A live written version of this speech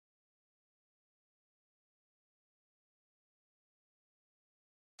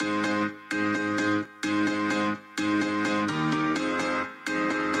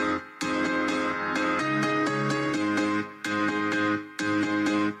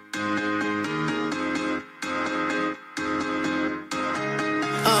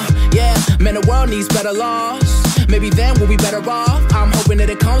Man, the world needs better laws. Maybe then we'll be better off. I'm hoping that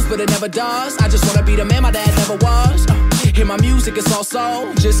it comes, but it never does. I just wanna be the man my dad never was. Hear my music, it's all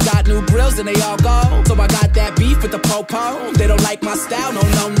soul. Just got new grills and they all go. So I got that beef with the po-po. They don't like my style, no,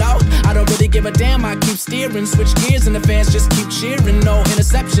 no, no. I don't really give a damn, I keep steering. Switch gears and the fans just keep cheering. No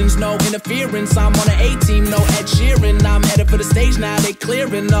interceptions, no interference. I'm on an A-team, no Ed Sheeran. I'm headed for the stage now, they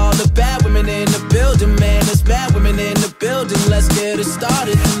clearing. All the bad women in the building, man. There's bad women in the building. Let's get it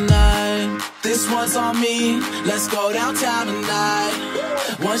started tonight. This one's on me, let's go downtown tonight.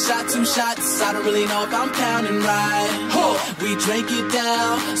 One shot, two shots, I don't really know if I'm counting right. We drink it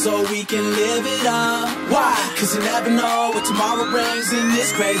down, so we can live it up. Why? Cause you never know what tomorrow brings in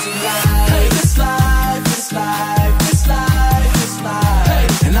this crazy life. Hey, this life, this life, this life, this life.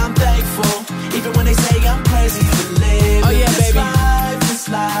 Hey. And I'm thankful, even when they say I'm crazy to live. Oh yeah, this baby. Life, this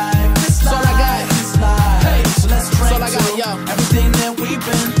life, this life, all I got. This life. Hey. So let's drink all I got, yo. Everything that we've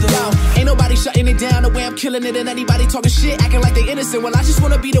been through. Yo. Ain't nobody shutting it down the way I'm killing it, and anybody talking shit, acting like they innocent. Well, I just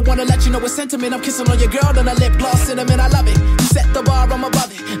wanna be the one to let you know it's sentiment. I'm kissing on your girl, then a lip gloss cinnamon. I love it. You set the bar, I'm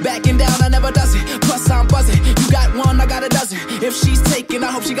above it. Backing down, I never does it. Plus I'm buzzing. You got one, I got a dozen. If she's taken,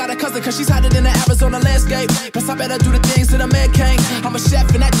 I hope she got a cousin, cause she's hotter than the Arizona landscape. Plus I better do the things that a man can't. I'm a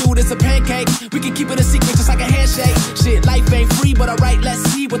chef and that dude is a pancake. We can keep it a secret just like a handshake. Shit, life ain't free, but alright, let's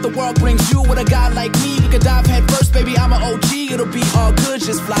see what the world brings you. With a guy like me, we could dive head first, baby. I'm an OG, it'll be all good,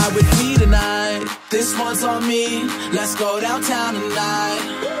 just fly with me tonight. This one's on me, let's go downtown tonight.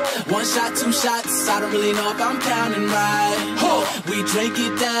 One shot, two shots, I don't really know if I'm counting right. We drink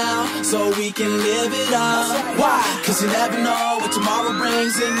it down, so we can live it up. Why? Cause you never know what tomorrow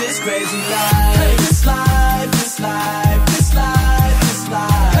brings in this crazy life. Hey, this life, this life, this life, this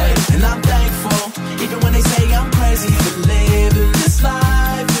life. Hey. And I'm thankful, even when they say I'm crazy for living this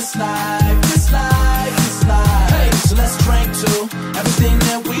life, this life, this life, this life. Hey. So let's drink to everything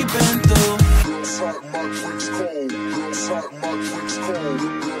that we've been through. My drinks cold, my drinks cold,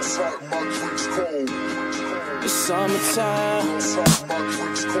 my drinks cold. It's summertime. My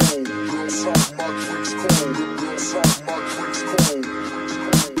drinks cold, my drinks cold, my drinks cold.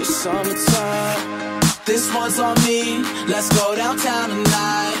 It's summertime. This one's on me, let's go downtown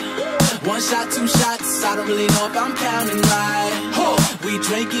tonight. One shot, two shots, I don't really know if I'm counting right. We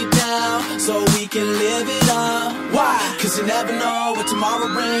drink it down, so we can live it up. Why? Cause you never know what tomorrow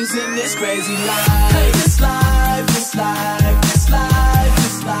brings in this crazy life. Hey, this life, this life, this life,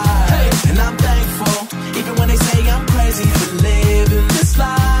 this life. Hey. And I'm thankful, even when they say I'm crazy for living this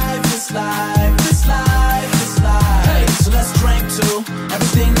life, this life, this life, this life. Hey. So let's drink to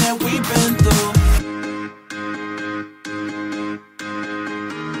everything that we've been through.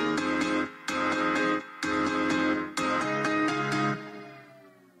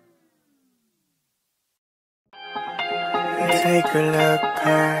 Take a look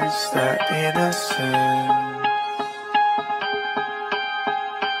past the innocence.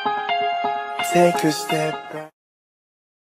 Take a step back.